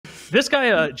This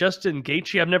guy, Justin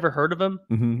Gaethje, I've never heard of him.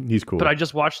 He's cool. But I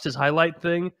just watched his highlight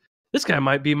thing. This guy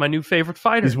might be my new favorite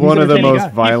fighter. He's one of the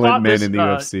most violent men in the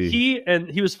UFC.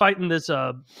 He was fighting this,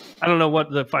 I don't know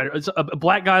what the fighter, it's a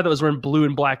black guy that was wearing blue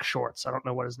and black shorts. I don't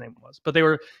know what his name was. But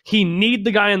he kneed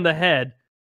the guy in the head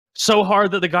so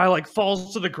hard that the guy like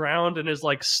falls to the ground and is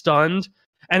like stunned.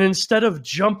 And instead of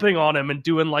jumping on him and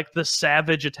doing like the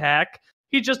savage attack,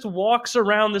 he just walks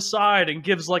around the side and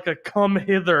gives like a come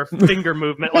hither finger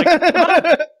movement. Like,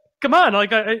 come on, like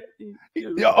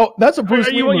that's a Bruce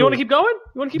Lee. You want to keep going?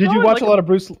 Did you watch a lot of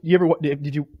Bruce? You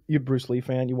a Bruce Lee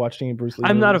fan? You watched any Bruce Lee?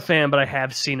 I'm not a fan, but I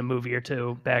have seen a movie or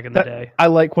two back in the day. I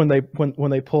like when they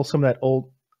pull some of that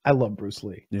old. I love Bruce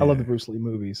Lee. Yeah. I love the Bruce Lee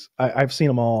movies. I've seen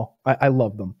them all. I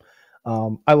love them.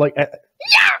 I like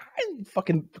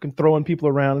fucking throwing people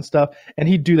around and stuff. And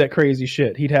he'd do that crazy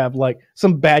shit. He'd have like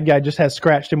some bad guy just has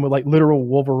scratched him with like literal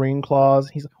Wolverine claws.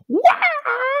 He's like, wah!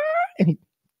 And he,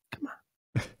 come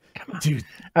on, dude.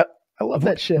 I love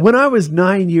that shit. When I was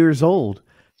 9 years old,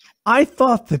 I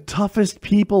thought the toughest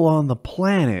people on the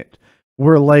planet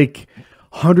were like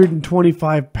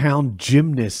 125-pound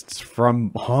gymnasts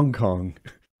from Hong Kong.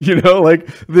 You know, like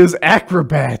there's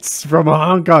acrobats from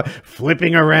Hong Kong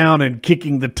flipping around and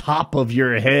kicking the top of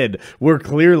your head. We're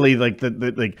clearly like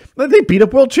they beat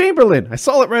up Will Chamberlain. I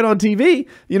saw it right on TV.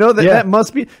 You know that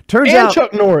must be. Turns out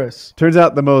Chuck Norris. Turns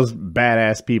out the most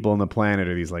badass people on the planet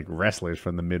are these like wrestlers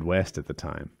from the Midwest at the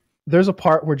time. There's a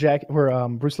part where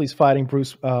Bruce Lee's fighting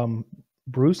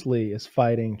Bruce Lee is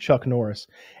fighting Chuck Norris,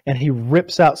 and he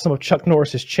rips out some of Chuck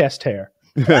Norris's chest hair.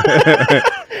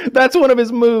 That's one of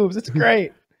his moves. It's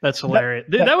great. That's hilarious.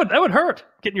 That would hurt,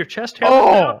 getting your chest hair.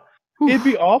 Oh, it'd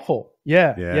be awful.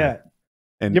 Yeah.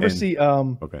 And you ever see?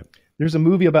 Okay. There's a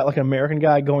movie about like an American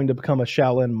guy going to become a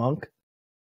Shaolin monk,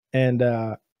 and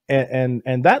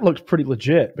that looked pretty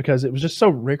legit because it was just so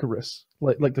rigorous,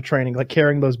 like the training, like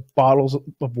carrying those bottles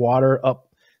of water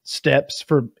up steps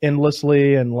for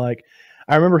endlessly, and like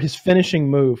I remember his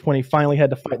finishing move when he finally had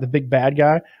to fight the big bad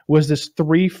guy was this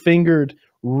 3-fingered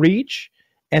reach,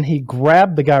 and he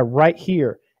grabbed the guy right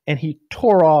here. And he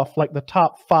tore off like the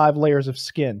top 5 layers of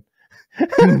skin.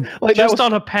 Like just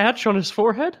on a patch on his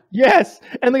forehead? Yes.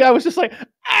 And the guy was just like,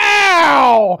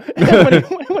 ow! And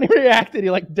when he reacted,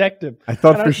 he like decked him. I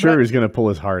thought for sure he was going to pull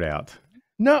his heart out.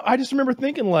 No, I just remember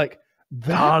thinking like,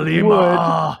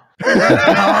 Kalima!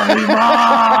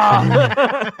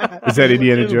 Is that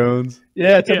Indiana Jones?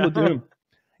 Yeah, Temple of Doom.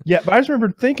 Yeah, but I just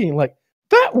remember thinking like,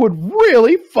 that would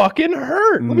really fucking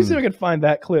hurt. Let me see if I can find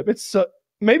that clip. It's so...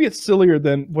 Maybe it's sillier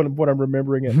than what I'm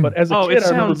remembering it, but as a kid, it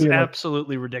sounds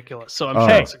absolutely ridiculous. So I'm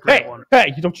sure it's a great one.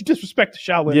 Hey, don't you disrespect the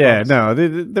Shaolin? Yeah, no,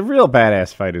 the real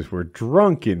badass fighters were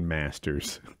drunken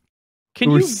masters.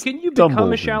 Can you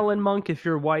become a Shaolin monk if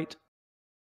you're white?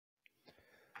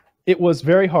 It was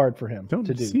very hard for him to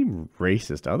do. Don't seem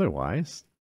racist otherwise.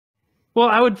 Well,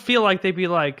 I would feel like they'd be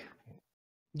like,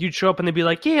 you'd show up and they'd be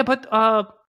like, yeah, but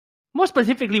more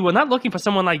specifically, we're not looking for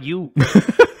someone like you.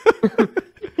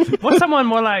 What's someone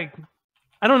more like,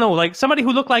 I don't know, like somebody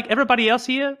who looked like everybody else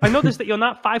here? I noticed that you're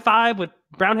not 5'5" with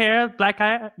brown hair, black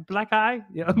eye,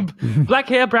 yeah, black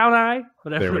hair, brown eye,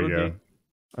 whatever. There we go.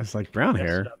 I was like, brown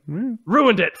hair.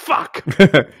 Ruined it. Fuck.